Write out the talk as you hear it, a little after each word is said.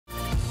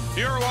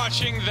You're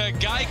watching the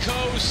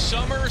Geico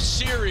Summer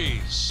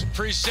Series,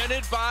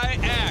 presented by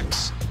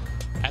Axe,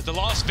 at the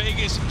Las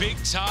Vegas Big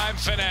Time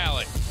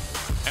Finale.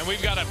 And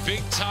we've got a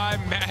big-time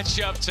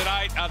matchup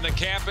tonight on the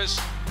campus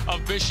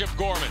of Bishop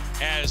Gorman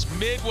as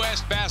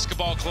Midwest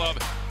Basketball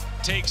Club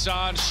takes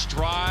on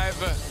Strive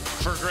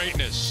for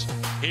Greatness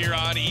here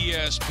on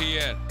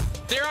ESPN.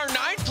 There are 9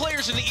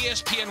 players in the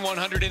ESPN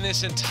 100 in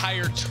this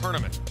entire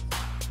tournament.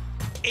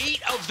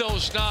 8 of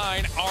those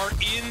 9 are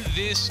in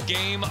this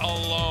game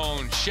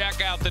alone.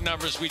 Check out the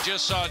numbers. We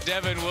just saw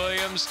Devin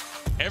Williams.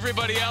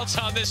 Everybody else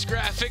on this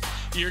graphic,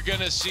 you're going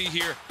to see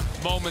here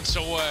moments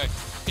away. A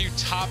few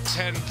top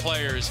 10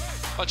 players,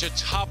 a bunch of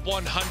top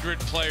 100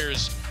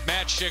 players.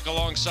 Matt Schick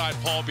alongside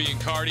Paul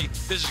Biancardi.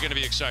 This is going to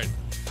be exciting.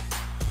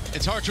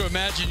 It's hard to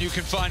imagine you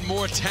can find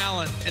more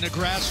talent in a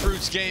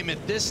grassroots game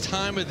at this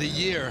time of the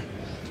year.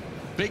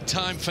 Big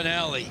time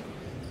finale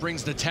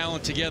brings the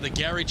talent together.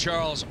 Gary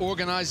Charles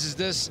organizes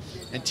this,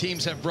 and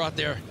teams have brought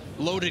their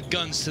loaded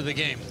guns to the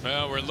game.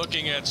 Well, we're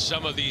looking at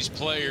some of these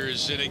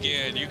players, and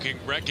again, you can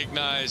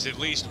recognize at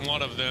least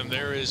one of them.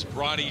 There is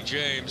Bronny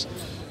James,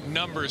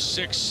 number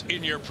 6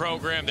 in your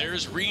program.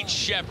 There's Reed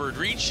Sheppard.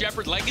 Reed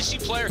Sheppard, legacy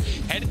player,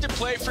 headed to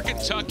play for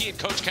Kentucky and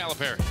Coach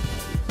Calipari.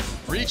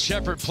 Reed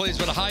Sheppard plays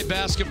with a high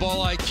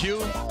basketball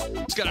IQ.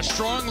 He's got a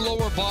strong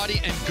lower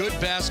body and good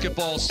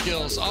basketball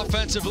skills.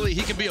 Offensively,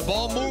 he can be a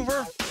ball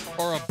mover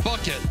or a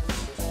bucket.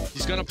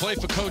 He's going to play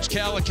for Coach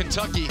Cal at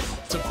Kentucky.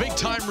 It's a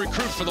big-time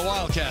recruit for the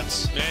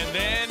Wildcats. And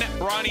then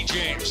Bronny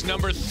James,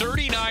 number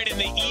 39 in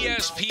the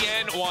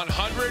ESPN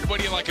 100. What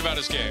do you like about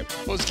his game?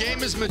 Well, his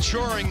game is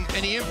maturing,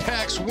 and he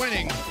impacts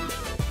winning.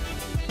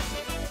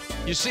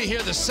 You see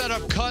here the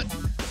setup cut,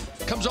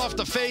 comes off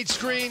the fade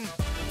screen.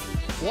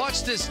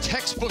 Watch this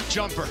textbook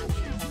jumper.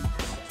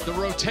 The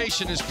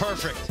rotation is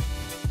perfect.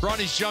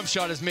 Bronny's jump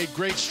shot has made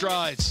great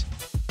strides.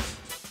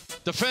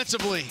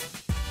 Defensively,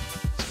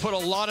 he's put a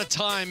lot of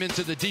time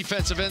into the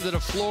defensive end of the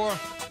floor,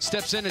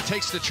 steps in and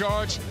takes the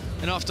charge,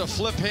 and off the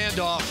flip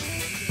handoff,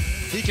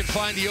 he can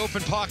find the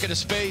open pocket of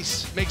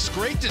space, makes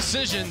great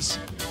decisions.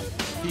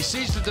 He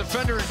sees the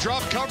defender in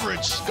drop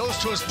coverage, goes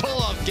to his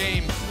pull-up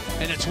game,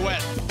 and it's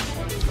wet.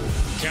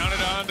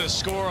 Counted on to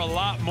score a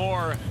lot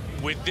more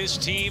with this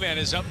team and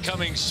his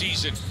upcoming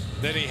season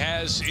than he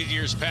has in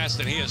years past,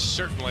 and he has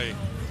certainly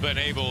been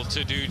able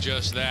to do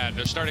just that.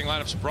 The starting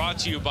lineups brought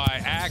to you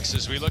by Axe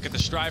as we look at the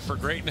Strive for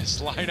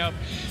Greatness lineup.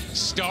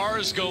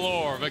 Stars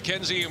galore.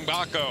 Mackenzie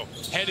Mbako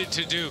headed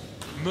to Duke.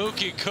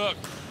 Mookie Cook,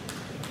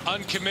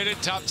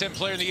 uncommitted, top 10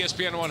 player in the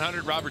ESPN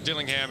 100. Robert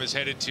Dillingham is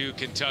headed to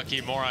Kentucky.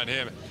 More on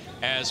him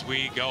as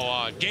we go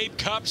on. Gabe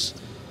Cupps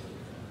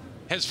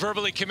has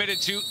verbally committed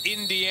to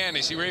Indiana.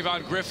 You see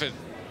Rayvon Griffith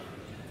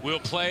will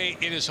play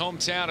in his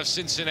hometown of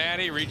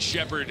Cincinnati. Reed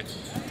Sheppard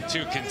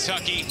to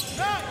Kentucky.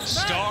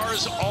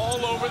 Stars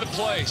all over the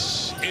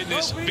place in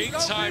this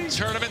big-time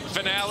tournament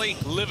finale,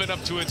 living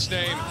up to its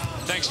name.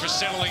 Thanks for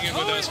settling in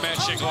with us, Matt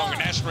Schick, along with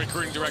National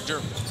Recruiting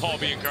Director Paul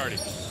Biancardi.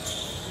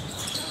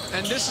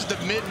 And this is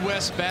the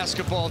Midwest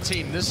basketball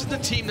team. This is the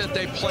team that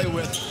they play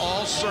with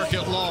all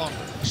circuit long.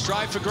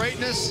 Strive for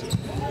Greatness.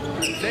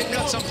 They've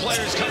got some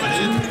players coming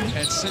in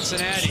at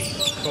Cincinnati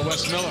for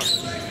Wes Miller.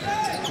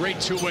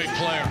 Great two-way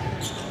player.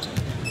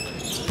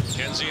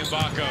 Mackenzie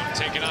Mbako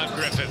taking on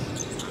Griffith.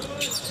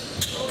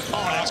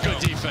 Oh, that's good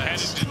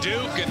defense. Headed to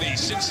Duke, and the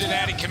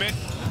Cincinnati commit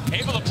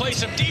able to play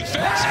some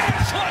defense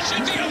and flush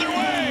it the other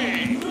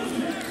way.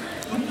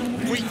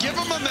 We give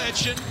him a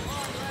mention.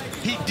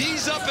 He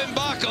D's up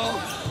Mbako,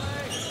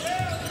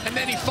 and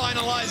then he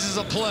finalizes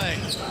a play.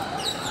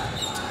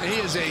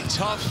 He is a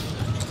tough,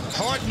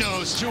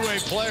 hard-nosed two-way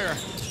player.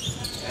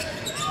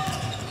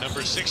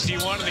 Number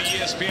 61 in the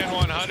ESPN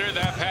 100.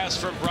 That pass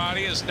from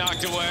Bronny is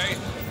knocked away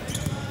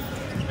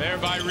there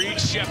by Reed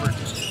Sheppard.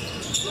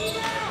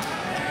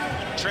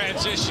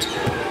 Transition.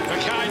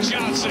 Makai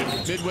Johnson.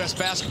 Midwest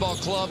Basketball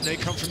Club, they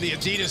come from the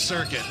Adidas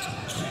circuit.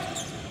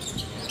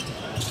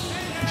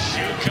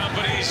 Shoe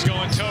companies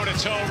going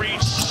toe-to-toe.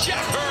 Reed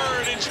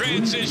Sheppard in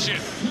transition.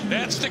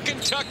 That's the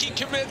Kentucky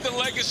commit, the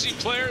legacy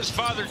player. His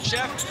father,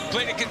 Jeff,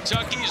 played at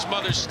Kentucky. His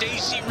mother,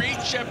 Stacy.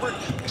 Reed Sheppard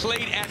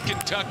played at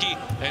Kentucky,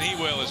 and he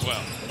will as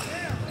well.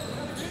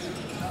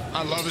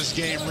 I love his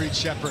game, Reed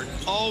Sheppard.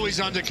 Always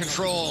under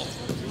control.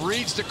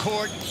 Reads the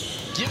court,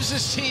 gives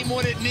his team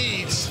what it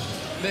needs,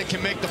 then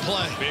can make the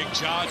play. Big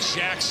John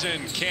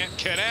Jackson can't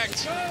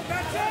connect.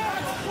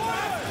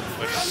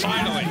 But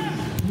finally,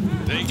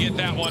 they get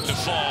that one to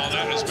fall.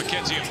 That is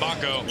Mackenzie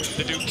Mbako,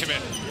 the Duke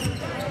commit.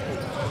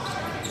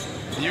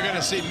 You're going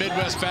to see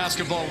Midwest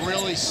basketball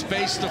really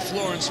space the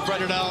floor and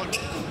spread it out.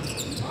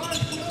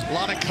 A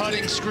lot of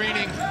cutting,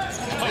 screening.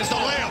 There's the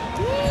layup.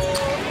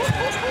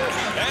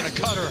 And a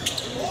cutter.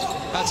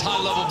 That's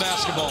high-level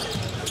basketball.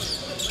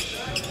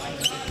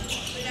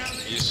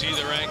 You see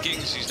the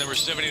rankings. He's number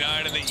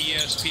 79 in the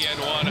ESPN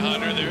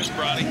 100. There's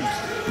Bronny.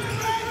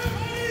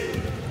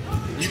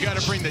 You got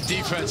to bring the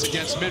defense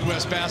against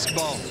Midwest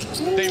basketball.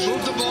 They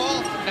move the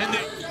ball, and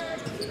they...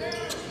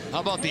 How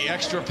about the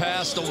extra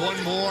pass, the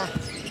one more,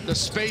 the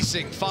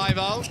spacing, 5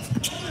 out.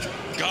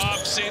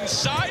 Gobbs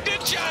inside to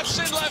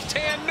Johnson. Left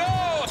hand,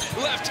 no.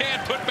 Left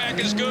hand put back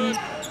is good.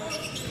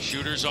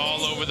 Shooters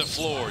all over the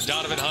floor.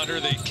 Donovan Hunter,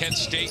 the Kent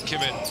State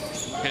commit,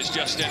 has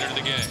just entered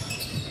the game.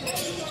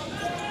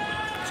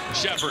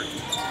 Sheppard.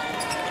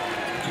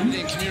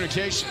 In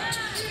communication.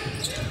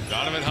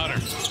 Donovan Hunter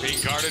being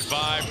guarded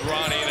by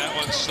Bronny. That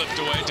one slipped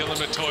away. Dylan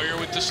Matoyer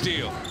with the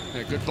steal.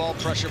 Yeah, good ball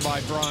pressure by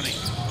Bronny.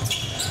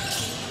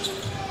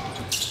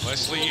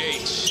 Wesley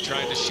Yates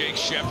trying to shake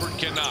Sheppard,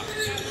 cannot.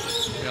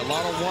 Yeah, a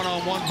lot of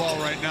one-on-one ball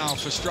right now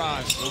for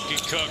Strive. Mookie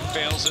Cook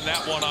fails in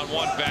that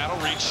one-on-one battle.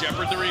 Reed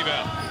Sheppard the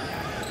rebound.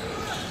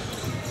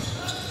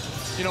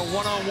 You know,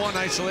 one-on-one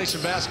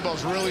isolation basketball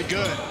is really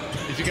good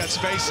if you got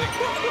spacing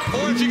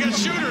or if you got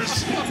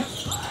shooters.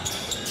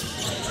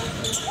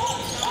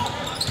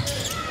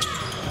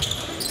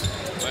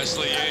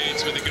 Wesley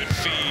Yates with a good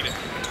feed,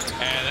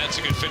 and that's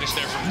a good finish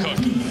there from Cook.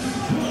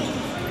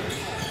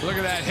 Look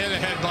at that hit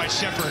ahead by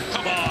Sheppard.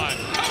 Come on,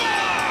 come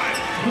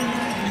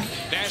on!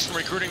 National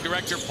Recruiting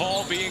Director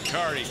Paul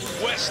Biancardi.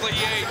 Wesley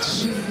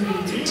Yates,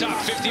 top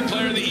 50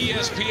 player of the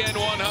ESPN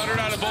 100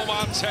 out of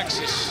Beaumont,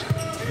 Texas.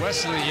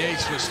 Wesley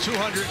Yates was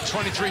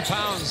 223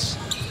 pounds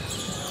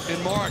in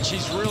March.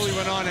 He's really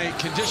went on a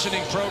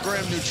conditioning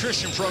program,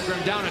 nutrition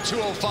program, down to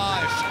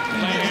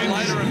 205.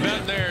 Lighter and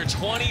bent there,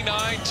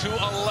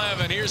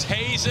 29-11. Here's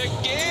Hayes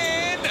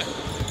again.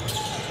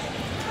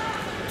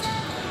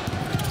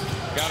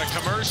 Got a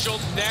commercial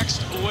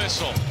next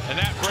whistle, and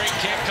that break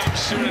can't come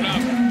soon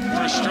enough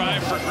for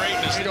Strive for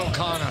Greatness. Nate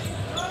O'Connor,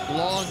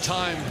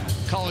 long-time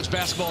college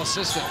basketball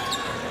assistant.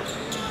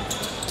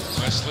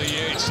 Wesley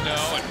Yates, no,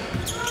 and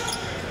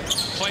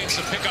playing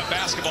some pickup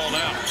basketball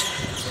now.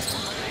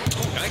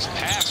 Nice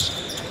pass.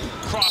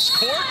 Cross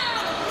court.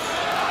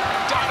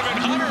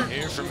 Donovan Hunter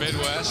here from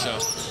Midwest. So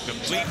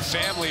complete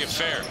family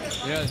affair.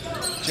 Yeah,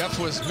 Jeff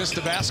was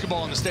Mr.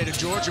 Basketball in the state of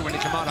Georgia when he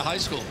came out of high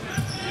school.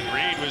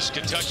 Reed was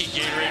Kentucky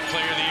Gatorade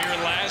Player of the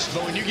Year last.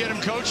 But when you get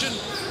him coaching,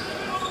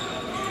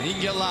 he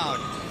can get loud.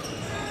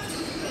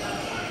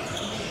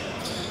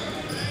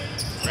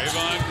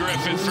 Rayvon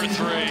Griffith for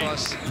three.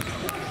 Plus,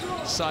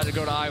 decided to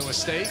go to Iowa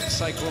State.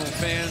 Cyclone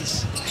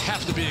fans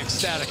have to be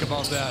ecstatic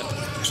about that.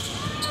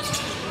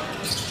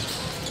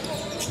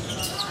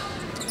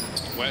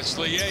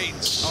 Wesley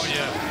Yates. Oh,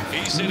 yeah.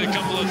 He's hit a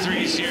couple of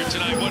threes here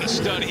tonight. What a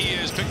stud he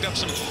is. Picked up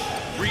some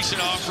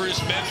recent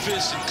offers,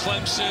 Memphis and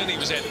Clemson. He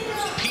was at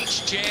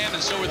Peach Jam,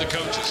 and so were the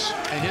coaches.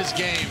 And his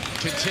game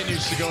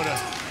continues to go to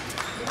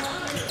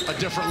a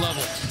different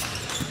level.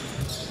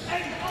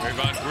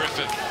 Rayvon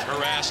Griffith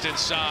harassed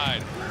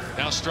inside.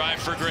 Now Strive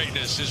for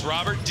Greatness is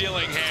Robert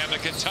Dillingham, the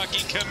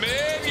Kentucky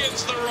commit,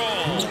 gets the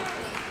roll.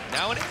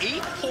 Now an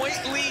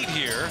 8-point lead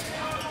here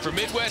for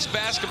Midwest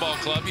Basketball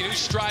Club. You knew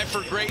Strive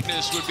for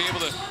Greatness would be able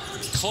to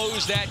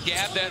close that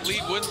gap. That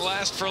lead wouldn't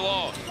last for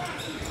long.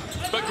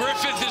 But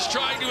Griffith is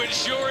trying to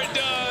ensure it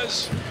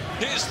does.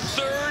 His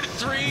third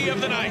three of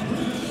the night.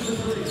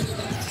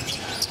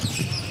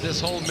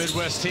 This whole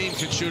Midwest team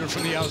can shoot it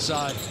from the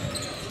outside.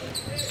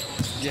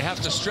 You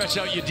have to stretch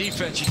out your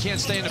defense. You can't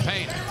stay in the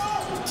paint.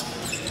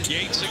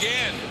 Yates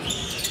again.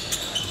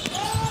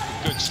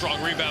 Good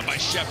strong rebound by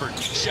Sheppard.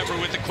 Sheppard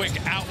with the quick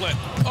outlet.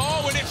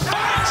 Oh, and it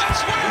finds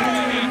its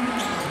way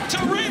to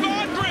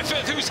Rayvon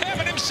Griffith, who's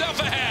having himself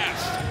a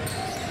half.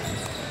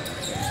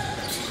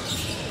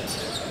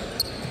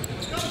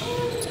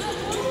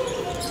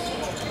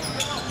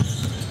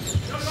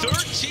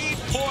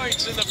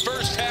 Points in the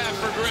first half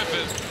for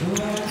Griffith.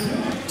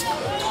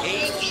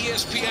 8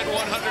 ESPN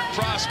 100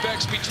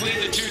 prospects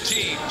between the two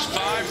teams.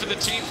 5 for the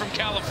team from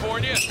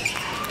California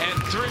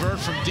and 3. Convert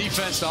from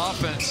defense to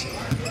offense.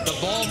 The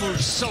ball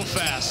moves so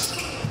fast.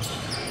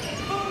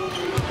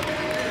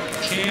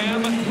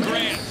 Cam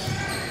Grant.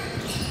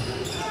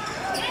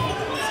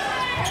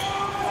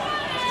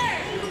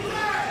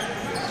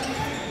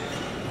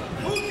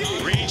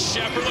 Reed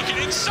Sheppard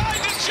looking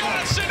inside to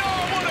Johnson.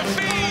 Oh, what a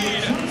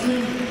feed!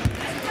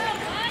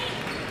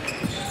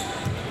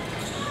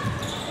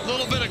 A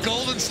little bit of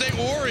Golden State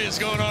Warriors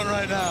going on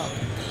right now.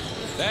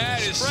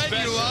 That is spread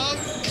special. You out,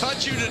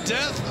 cut you to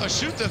death, or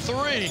shoot the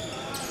three.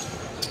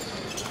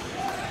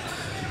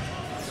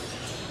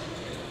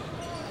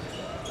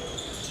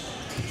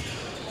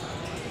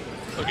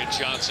 Look at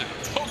Johnson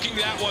poking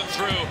that one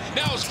through.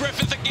 Now it's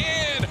Griffith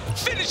again.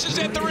 Finishes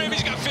at the rim.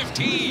 He's got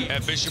 15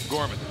 at Bishop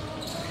Gorman.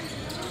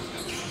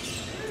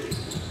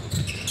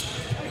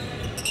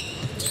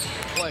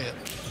 Play it.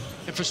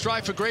 And for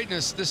Strive for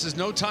Greatness, this is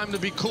no time to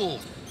be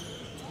cool.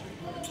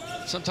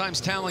 Sometimes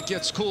talent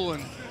gets cool,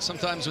 and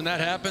sometimes when that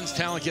happens,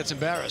 talent gets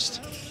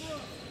embarrassed.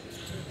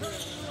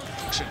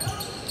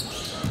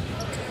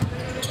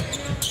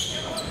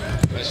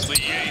 Wesley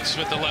Yates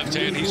with the left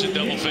hand. He's in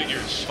double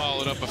figures.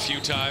 Followed up a few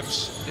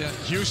times. Yeah,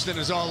 Houston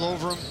is all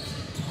over him.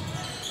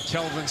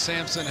 Kelvin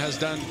Sampson has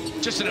done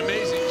just an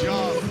amazing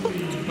job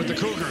with the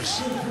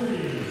Cougars.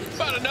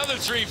 About another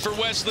three for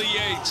Wesley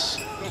Yates.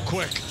 Go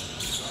quick.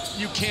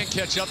 You can't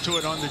catch up to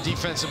it on the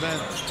defensive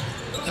end.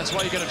 That's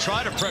why you got to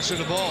try to pressure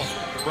the ball.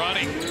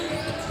 Bronny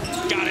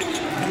got it.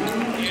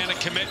 And a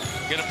commit.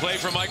 Gonna play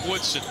for Mike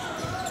Woodson.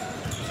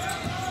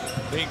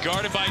 Being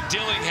guarded by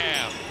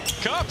Dillingham.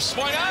 Cups,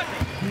 why not?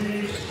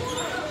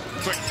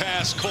 Quick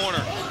pass,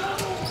 corner.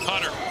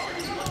 Hunter.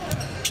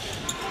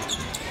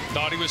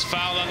 Thought he was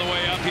fouled on the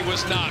way up. He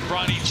was not.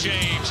 Bronny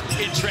James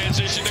in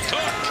transition to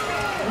Cook.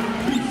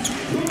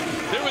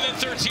 They're within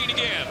 13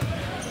 again.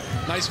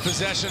 Nice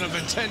possession of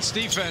intense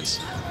defense,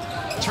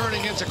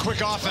 turning into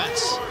quick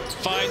offense.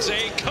 Finds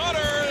a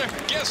cutter.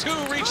 Guess who?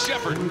 Reed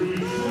Sheppard.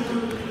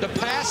 The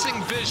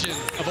passing vision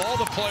of all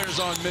the players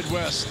on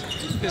Midwest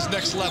is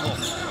next level.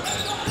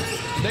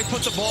 They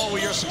put the ball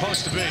where you're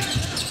supposed to be.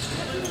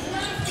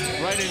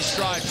 Right in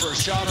stride for a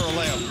shot or a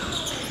layup.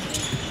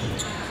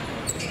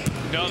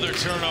 Another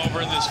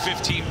turnover in this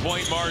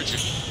 15-point margin.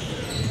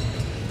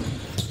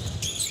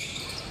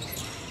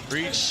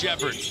 Reed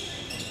Sheppard.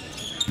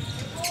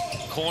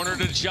 Corner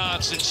to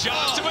Johnson.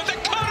 Johnson with the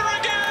cutter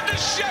again to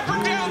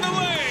Sheppard down the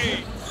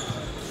lane.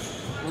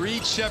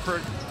 Reed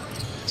Sheppard,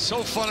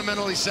 so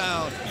fundamentally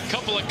sound.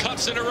 Couple of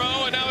cuts in a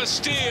row and now a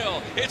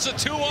steal. It's a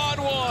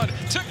 2-on-1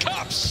 to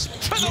Cups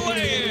for the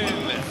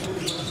lay-in.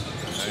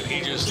 And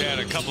he just had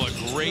a couple of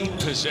great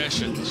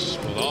possessions,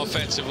 both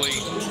offensively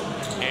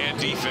and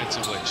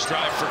defensively.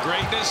 Strive for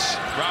greatness.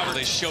 Robert,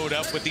 they showed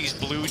up with these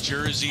blue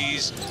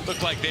jerseys.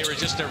 Looked like they were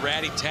just a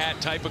ratty-tat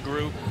type of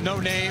group.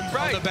 No name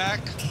on the back.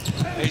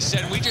 They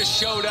said, we just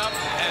showed up,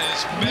 and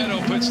as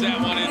Meadow puts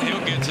that one in,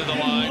 he'll get to the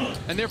line.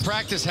 And their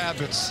practice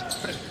habits,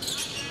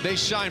 they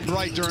shine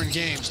bright during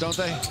games, don't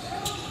they?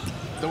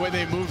 The way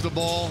they move the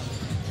ball,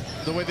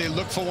 the way they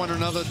look for one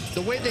another,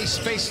 the way they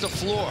space the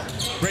floor.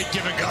 Great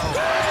give and go.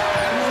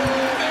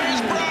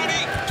 There's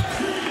Bronny.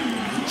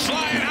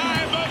 Flying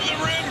high above the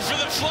rim for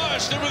the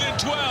flush. They're within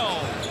 12.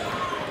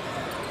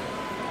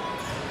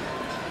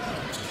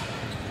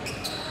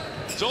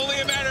 It's only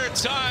a matter of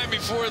time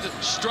before the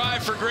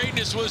strive for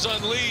greatness was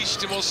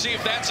unleashed, and we'll see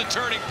if that's a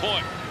turning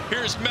point.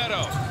 Here's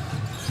Meadow.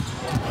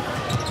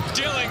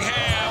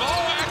 Dillingham.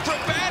 Oh,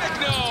 acrobatic,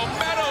 no.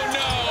 Meadow,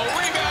 no.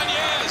 Rebound,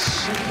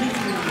 yes.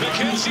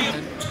 McKenzie.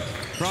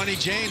 Bronny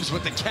James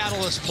with the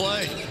catalyst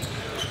play.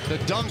 The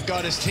dunk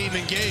got his team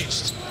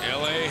engaged.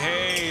 L.A.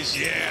 Hayes,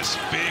 yes,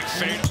 big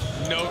fade.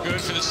 No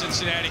good for the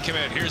Cincinnati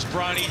commit. Here's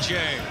Bronny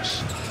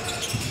James.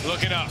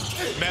 Looking up.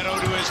 Meadow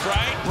to his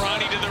right.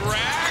 Bronny to the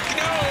rack.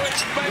 No,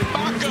 it's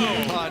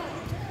Mbako. Caught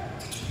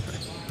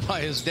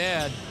by his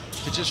dad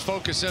to just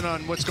focus in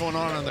on what's going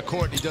on the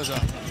court. He does a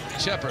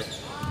Sheppard.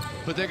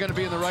 But they're going to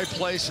be in the right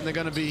place, and they're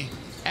going to be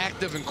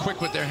active and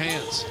quick with their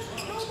hands.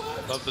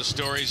 Love the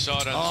story.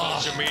 Saw it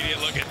on social media.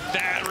 Look at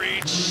that.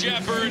 Reed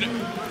Sheppard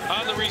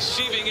on the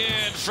receiving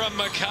end from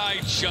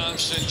Mekhi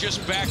Johnson.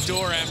 Just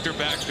backdoor after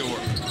backdoor.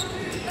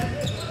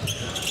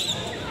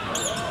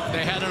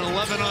 They had an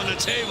 11 on the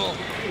table.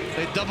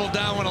 They doubled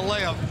down with a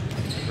layup.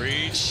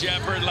 Reed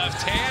Sheppard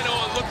left hand.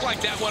 Oh, it looked like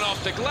that went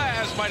off the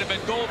glass. Might have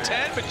been goal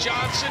 10, but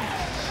Johnson.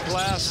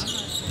 Glass.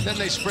 Then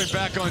they sprint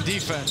back on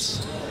defense.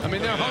 I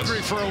mean, they're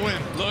hungry for a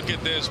win. Look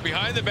at this.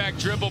 Behind the back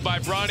dribble by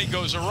Bronny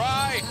goes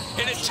awry,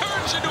 and it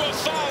turns into a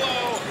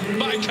follow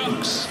by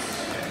Cups.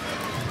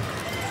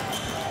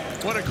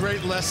 What a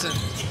great lesson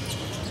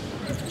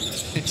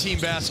in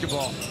team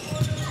basketball.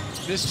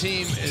 This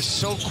team is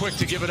so quick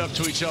to give it up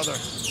to each other.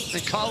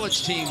 And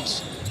college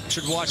teams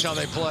should watch how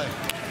they play.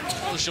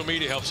 Social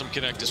media helps them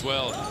connect as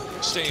well.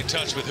 Stay in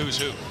touch with who's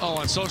who. Oh,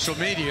 on social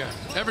media,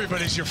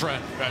 everybody's your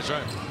friend. That's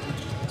right.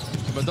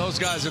 But those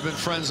guys have been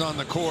friends on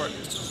the court.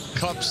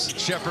 Cups,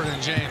 Sheppard,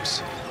 and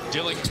James.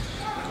 Dillingham.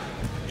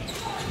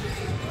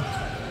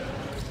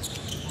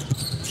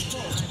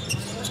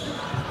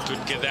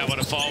 Couldn't get that one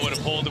to fall. Would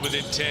have pulled it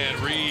within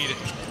 10. Reed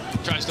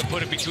tries to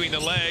put it between the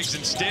legs.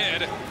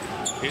 Instead,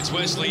 it's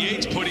Wesley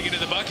Yates putting it in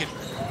the bucket.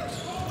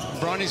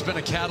 Bronny's been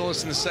a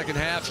catalyst in the second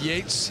half.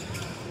 Yates,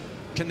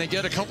 can they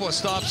get a couple of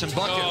stops and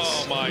buckets?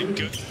 Oh, my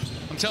goodness.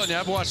 I'm telling you,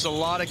 I've watched a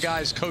lot of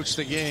guys coach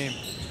the game.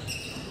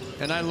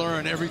 And I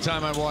learn every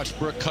time I watch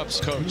Brooke Cups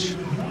coach.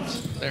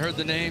 They heard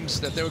the names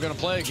that they were going to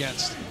play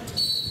against.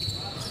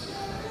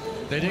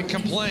 They didn't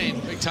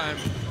complain big time.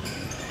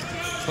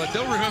 But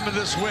they'll remember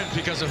this win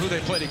because of who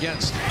they played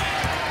against.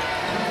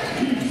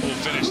 We'll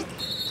finish.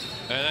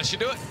 And that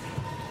should do it.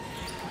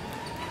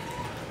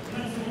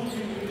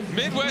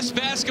 Midwest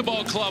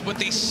Basketball Club with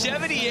the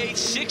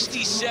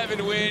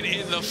 78-67 win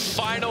in the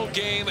final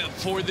game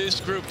for this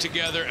group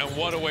together. And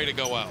what a way to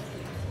go out.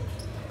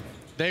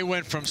 They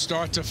went from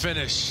start to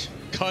finish,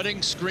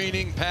 cutting,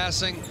 screening,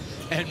 passing,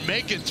 and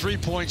making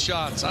three-point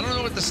shots. I don't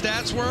know what the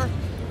stats were,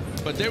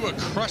 but they were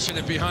crushing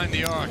it behind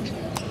the arc.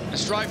 And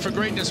strive for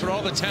greatness with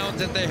all the talent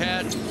that they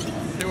had.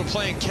 They were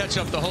playing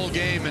catch-up the whole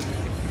game, and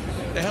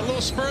they had a little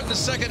spurt in the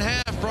second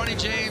half. Bronny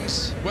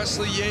James,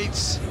 Wesley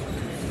Yates,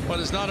 but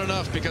it's not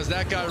enough because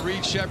that guy,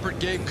 Reed Sheppard,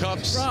 Gabe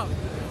Cups,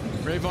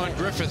 Rayvon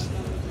Griffith,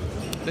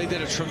 they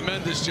did a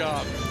tremendous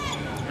job.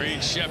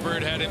 Reed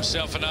Sheppard had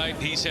himself a night.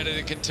 He's headed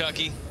to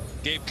Kentucky.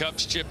 Gabe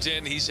Cups chipped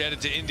in. He's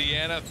headed to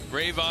Indiana.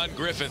 Rayvon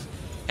Griffith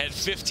had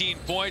 15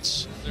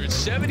 points. They're at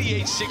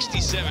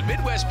 78-67.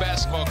 Midwest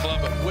Basketball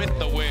Club with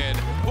the win.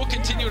 We'll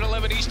continue at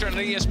 11 Eastern on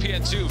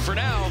ESPN2. For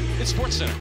now, it's SportsCenter.